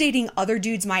I was dating other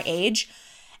dudes my age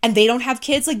and they don't have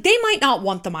kids, like they might not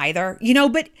want them either,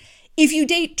 but if you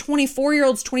date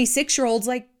 24-year-olds, 26-year-olds,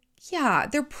 like, yeah,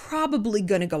 they're probably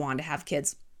going to go on to have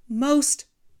kids. Most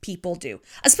people do,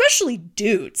 especially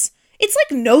dudes. It's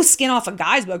like no skin off of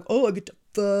guys, but like, oh, I get to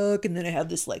fuck, and then I have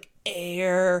this like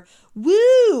air,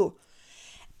 woo.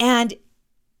 And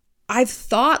I've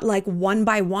thought like one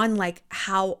by one, like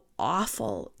how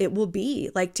awful it will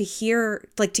be, like to hear,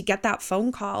 like to get that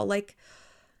phone call, like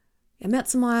I met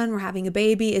someone, we're having a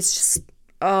baby. It's just,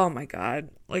 oh my God.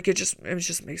 Like it just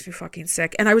makes me fucking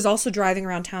sick. And I was also driving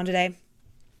around town today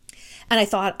and I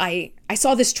thought I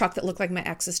saw this truck that looked like my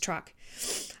ex's truck.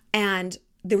 And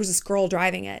there was this girl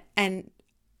driving it. And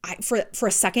for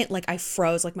a second, like I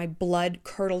froze, like my blood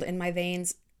curdled in my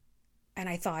veins. And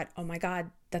I thought, oh my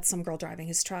God, that's some girl driving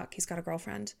his truck. He's got a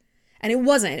girlfriend. And it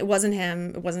wasn't him.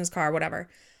 It wasn't his car, whatever.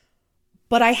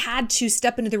 But I had to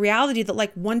step into the reality that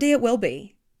like one day it will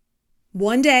be.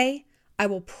 One day I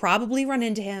will probably run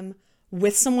into him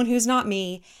with someone who's not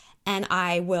me, and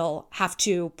I will have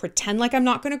to pretend like I'm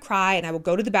not going to cry, and I will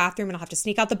go to the bathroom and I'll have to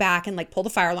sneak out the back and like pull the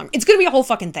fire alarm. It's going to be a whole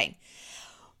fucking thing.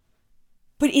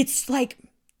 But it's like,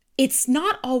 it's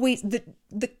not always, the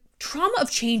trauma of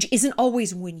change isn't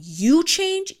always when you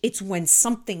change, it's when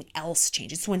something else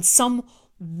changes. It's when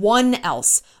someone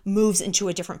else moves into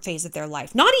a different phase of their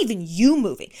life. Not even you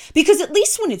moving. Because at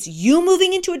least when it's you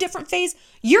moving into a different phase,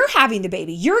 you're having the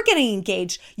baby, you're getting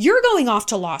engaged, you're going off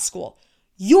to law school.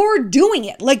 You're doing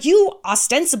it. Like you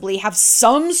ostensibly have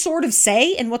some sort of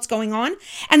say in what's going on,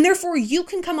 and therefore you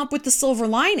can come up with the silver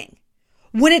lining.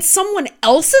 When it's someone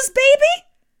else's baby,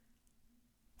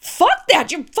 fuck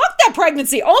that. Fuck that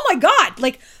pregnancy. Oh my God.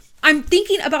 Like I'm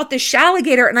thinking about this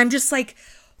Shaligator and I'm just like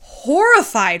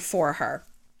horrified for her.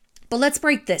 But let's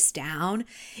break this down.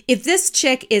 If this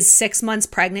chick is 6 months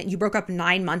pregnant, you broke up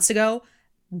 9 months ago,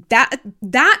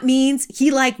 that means he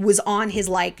like was on his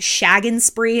like shagging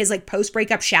spree, his like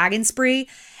post-breakup shagging spree,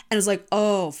 and was like,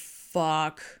 oh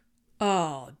fuck.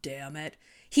 Oh damn it.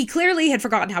 He clearly had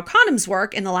forgotten how condoms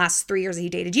work in the last 3 years that he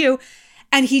dated you,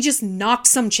 and he just knocked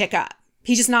some chick up.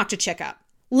 He just knocked a chick up.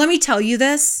 Let me tell you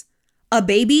this. A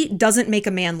baby doesn't make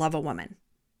a man love a woman.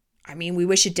 I mean, we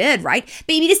wish it did, right?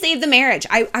 Baby to save the marriage.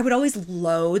 I would always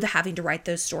loathe having to write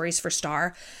those stories for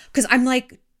Star because I'm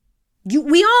like,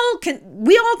 we all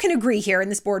can agree here in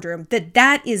this boardroom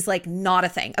that is like not a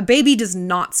thing. A baby does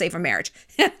not save a marriage.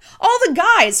 All the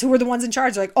guys who were the ones in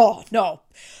charge are like, oh no,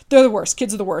 they're the worst.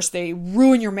 Kids are the worst. They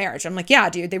ruin your marriage. I'm like,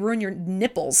 yeah, dude, they ruin your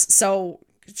nipples. So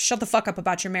shut the fuck up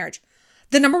about your marriage.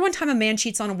 The number one time a man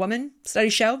cheats on a woman,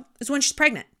 studies show, is when she's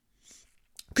pregnant.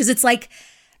 Because it's like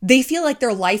they feel like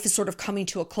their life is sort of coming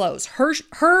to a close.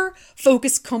 Her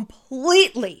focus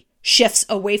completely shifts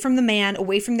away from the man,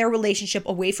 away from their relationship,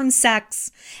 away from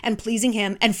sex and pleasing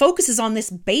him, and focuses on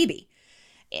this baby.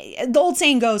 The old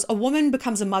saying goes, a woman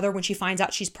becomes a mother when she finds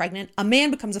out she's pregnant. A man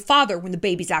becomes a father when the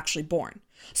baby's actually born.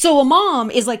 So a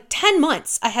mom is like 10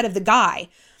 months ahead of the guy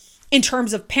in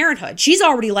terms of parenthood. She's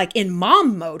already like in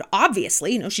mom mode,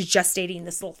 obviously. You know, she's gestating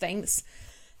this little thing, this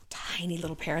tiny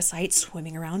little parasite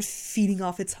swimming around, feeding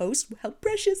off its host. How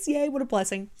precious. Yay, what a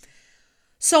blessing.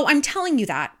 So I'm telling you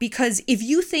that because if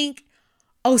you think,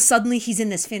 oh, suddenly he's in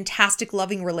this fantastic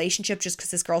loving relationship just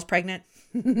because this girl's pregnant.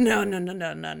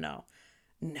 No.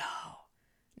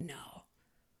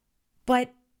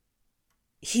 But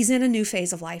he's in a new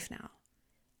phase of life now.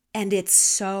 And it's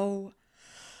so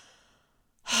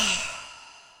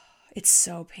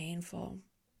painful.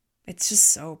 It's just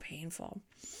so painful.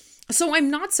 So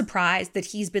I'm not surprised that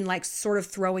he's been like sort of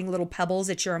throwing little pebbles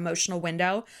at your emotional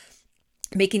window,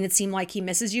 making it seem like he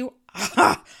misses you.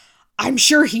 I'm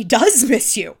sure he does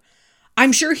miss you.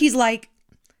 I'm sure he's like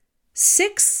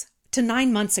 6 to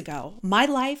 9 months ago, my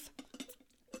life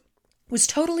was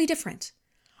totally different.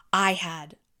 I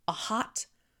had a hot,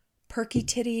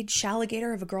 perky-tittied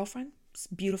Shaligator of a girlfriend,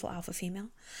 beautiful alpha female.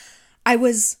 I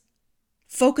was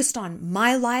focused on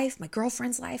my life, my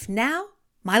girlfriend's life. Now,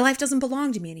 my life doesn't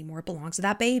belong to me anymore. It belongs to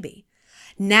that baby.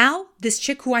 Now, this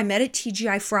chick who I met at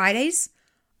TGI Fridays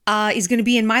is going to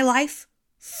be in my life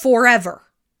forever.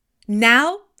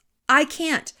 Now, I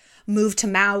can't move to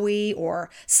Maui or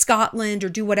Scotland or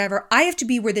do whatever. I have to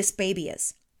be where this baby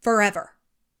is forever.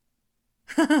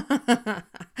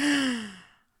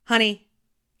 Honey,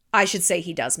 I should say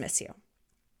he does miss you.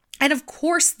 And of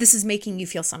course, this is making you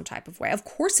feel some type of way. Of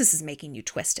course, this is making you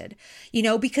twisted,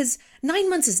 because 9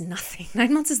 months is nothing.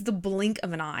 9 months is the blink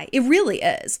of an eye. It really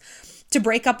is. To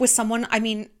break up with someone, I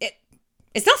mean,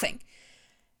 it's nothing.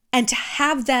 And to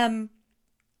have them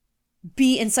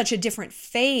be in such a different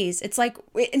phase, it's like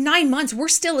in 9 months, we're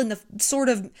still in the sort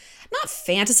of not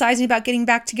fantasizing about getting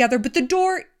back together, but the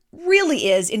door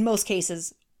really is, in most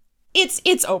cases,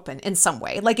 it's open in some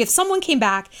way. Like if someone came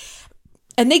back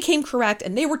and they came correct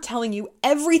and they were telling you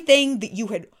everything that you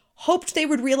had hoped they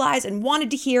would realize and wanted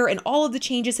to hear and all of the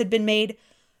changes had been made,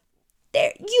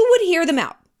 you would hear them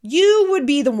out. You would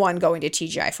be the one going to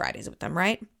TGI Fridays with them,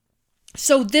 right?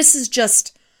 So this is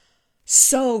just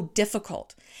so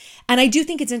difficult. And I do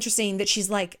think it's interesting that she's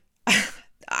like,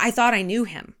 I thought I knew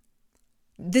him.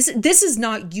 This is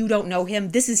not you don't know him.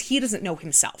 This is he doesn't know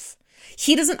himself.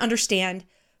 He doesn't understand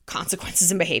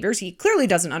consequences and behaviors. He clearly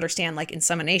doesn't understand like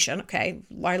insemination. Okay,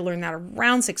 I learned that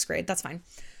around 6th grade. That's fine.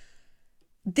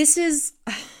 This is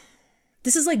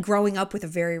like growing up with a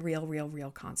very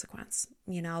real consequence,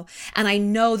 And I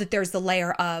know that there's the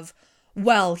layer of,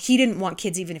 well, he didn't want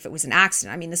kids even if it was an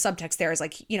accident. I mean, the subtext there is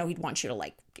like, he'd want you to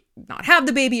like not have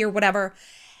the baby or whatever.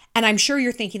 And I'm sure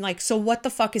you're thinking like, so what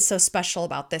the fuck is so special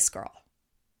about this girl?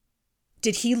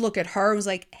 did he look at her and was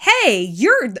like, hey,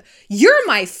 you're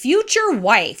my future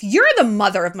wife. You're the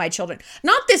mother of my children.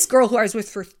 Not this girl who I was with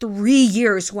for 3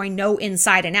 years who I know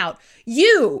inside and out.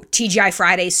 You, TGI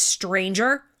Fridays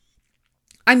stranger.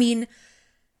 I mean,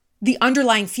 the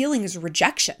underlying feeling is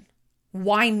rejection.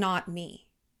 Why not me?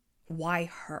 Why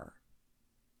her?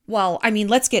 Well, I mean,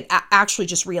 let's get actually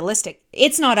just realistic.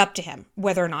 It's not up to him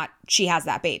whether or not she has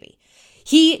that baby.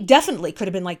 He definitely could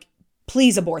have been like,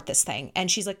 please abort this thing.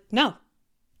 And she's like, no.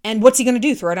 And what's he going to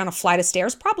do? Throw it down a flight of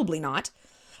stairs? Probably not.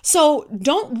 So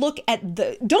don't look at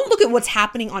what's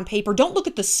happening on paper. Don't look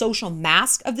at the social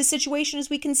mask of the situation, as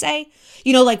we can say.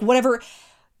 You know, like whatever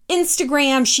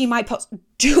Instagram she might post.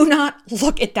 Do not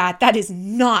look at that. That is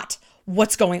not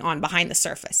what's going on behind the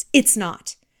surface. It's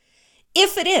not.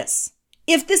 If it is,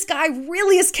 if this guy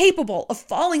really is capable of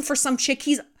falling for some chick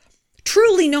he's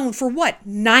truly known for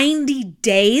 90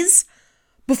 days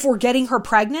before getting her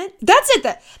pregnant? That's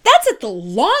at the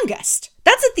longest.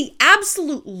 That's at the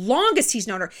absolute longest he's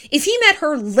known her. If he met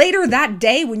her later that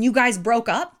day when you guys broke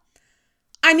up,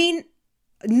 I mean,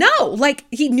 no, like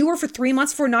he knew her for 3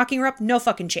 months before knocking her up. No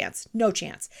fucking chance. No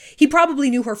chance. He probably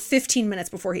knew her 15 minutes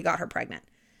before he got her pregnant.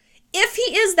 If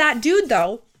he is that dude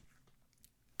though,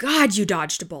 God, you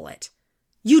dodged a bullet.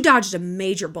 You dodged a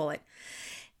major bullet.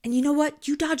 And you know what?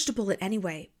 You dodged a bullet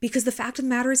anyway, because the fact of the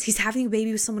matter is he's having a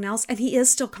baby with someone else and he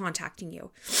is still contacting you.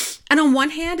 And on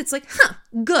one hand, it's like,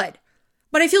 good.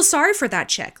 But I feel sorry for that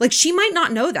chick. Like, she might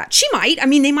not know that. She might. I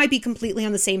mean, they might be completely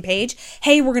on the same page.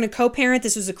 Hey, we're going to co-parent.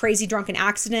 This was a crazy drunken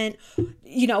accident,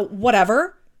 you know,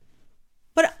 whatever.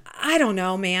 But I don't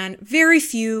know, man. Very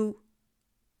few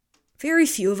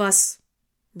of us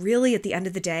really, at the end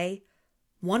of the day,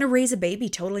 want to raise a baby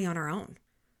totally on our own.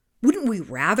 Wouldn't we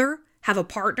rather have a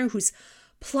partner who's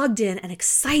plugged in and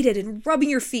excited and rubbing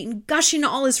your feet and gushing to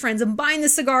all his friends and buying the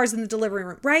cigars in the delivery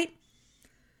room, right?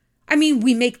 I mean,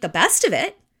 we make the best of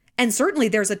it. And certainly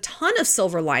there's a ton of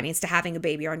silver linings to having a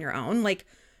baby on your own. Like,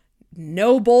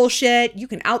 no bullshit. You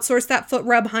can outsource that foot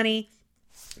rub, honey.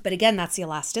 But again, that's the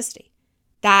elasticity.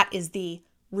 That is the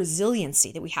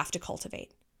resiliency that we have to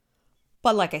cultivate.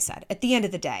 But like I said, at the end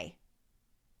of the day,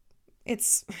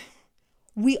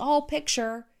 we all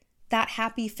picture that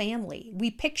happy family. We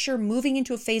picture moving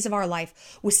into a phase of our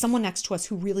life with someone next to us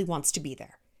who really wants to be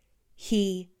there.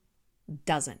 He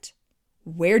doesn't.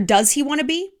 Where does he want to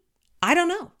be? I don't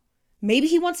know. Maybe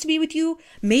he wants to be with you,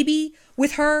 maybe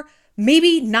with her,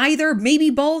 maybe neither, maybe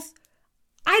both.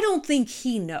 I don't think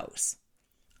he knows.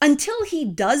 Until he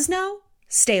does know,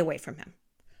 stay away from him.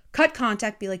 Cut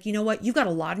contact, be like, you know what? You've got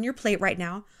a lot on your plate right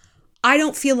now. I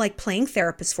don't feel like playing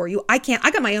therapist for you. I can't.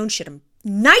 I got my own shit. I'm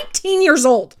 19 years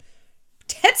old.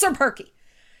 Tits are perky.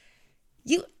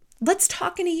 Let's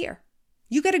talk in a year.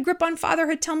 You get a grip on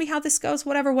fatherhood. Tell me how this goes,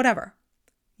 whatever.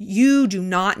 You do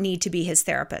not need to be his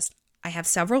therapist. I have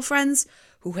several friends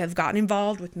who have gotten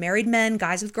involved with married men,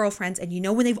 guys with girlfriends. And you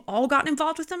know when they've all gotten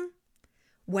involved with them?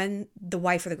 When the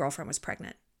wife or the girlfriend was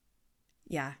pregnant.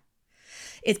 Yeah,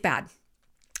 it's bad.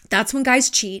 That's when guys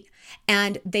cheat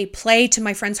and they play to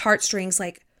my friend's heartstrings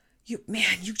like,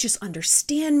 you just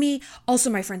understand me. Also,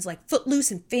 my friend's like footloose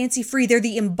and fancy free. They're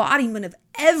the embodiment of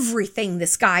everything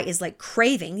this guy is like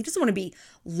craving. He doesn't want to be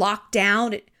locked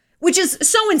down, which is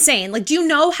so insane. Like, do you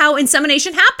know how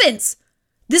insemination happens?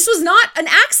 This was not an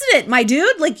accident, my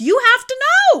dude. Like, you have to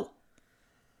know.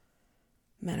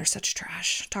 Men are such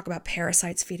trash. Talk about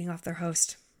parasites feeding off their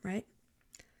host, right?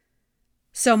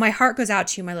 So my heart goes out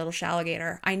to you, my little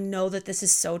Shaligator. I know that this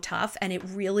is so tough and it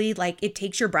really it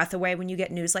takes your breath away when you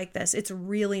get news like this. It's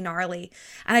really gnarly.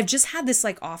 And I've just had this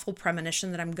awful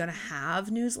premonition that I'm going to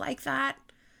have news like that.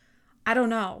 I don't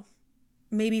know.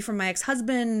 Maybe from my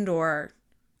ex-husband or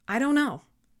I don't know.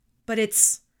 But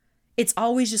it's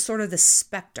always just sort of the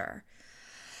specter.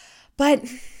 But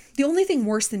the only thing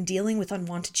worse than dealing with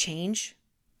unwanted change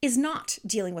is not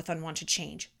dealing with unwanted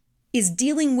change, is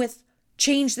dealing with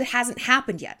change that hasn't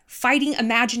happened yet, fighting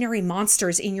imaginary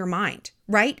monsters in your mind,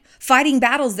 right? Fighting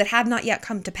battles that have not yet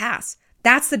come to pass.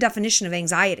 That's the definition of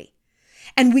anxiety.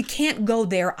 And we can't go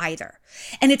there either.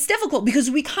 And it's difficult because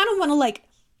we kind of want to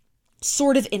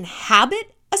sort of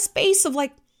inhabit a space of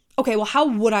okay, well, how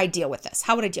would I deal with this?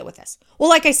 How would I deal with this? Well,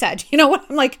 like I said, you know what?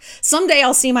 I'm someday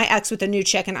I'll see my ex with a new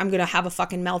chick and I'm going to have a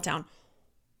fucking meltdown.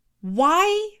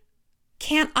 Why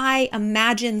can't I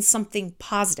imagine something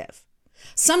positive?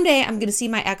 Someday I'm going to see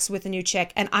my ex with a new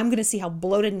chick and I'm going to see how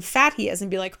bloated and fat he is and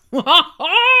be like, and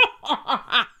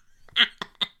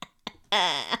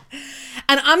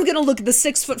I'm going to look at the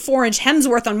 6'4"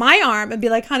 Hemsworth on my arm and be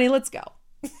like, honey, let's go.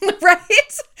 Right?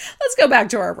 Let's go back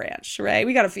to our ranch, right?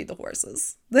 We got to feed the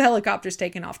horses. The helicopter's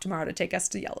taking off tomorrow to take us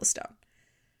to Yellowstone.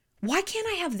 Why can't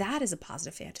I have that as a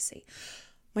positive fantasy?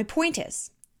 My point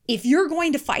is, if you're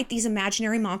going to fight these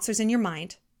imaginary monsters in your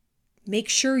mind, make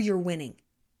sure you're winning.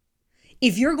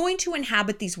 If you're going to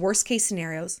inhabit these worst case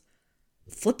scenarios,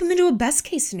 flip them into a best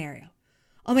case scenario.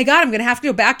 Oh my God, I'm going to have to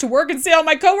go back to work and see all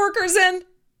my coworkers, and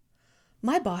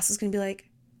my boss is going to be like,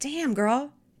 damn,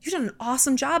 girl, you've done an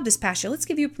awesome job this past year. Let's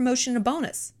give you a promotion and a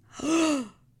bonus. Oh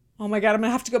my God, I'm going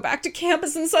to have to go back to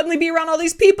campus and suddenly be around all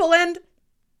these people and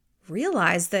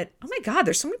realize that, oh my God,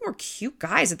 there's so many more cute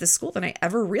guys at this school than I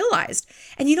ever realized.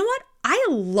 And you know what? I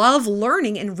love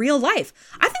learning in real life.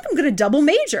 I think I'm going to double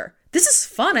major. This is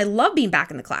fun. I love being back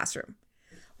in the classroom.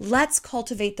 Let's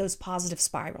cultivate those positive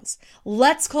spirals.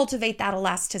 Let's cultivate that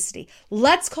elasticity.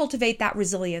 Let's cultivate that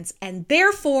resilience. And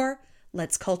therefore,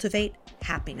 let's cultivate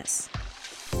happiness.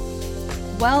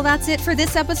 Well, that's it for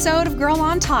this episode of Girl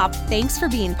on Top. Thanks for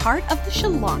being part of the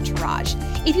Shalantourage.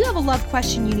 If you have a love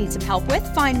question you need some help with,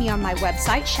 find me on my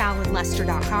website,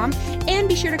 ShallonLester.com, and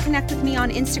be sure to connect with me on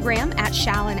Instagram at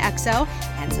ShallonXO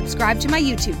and subscribe to my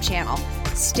YouTube channel.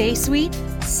 Stay sweet,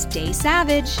 stay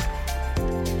savage.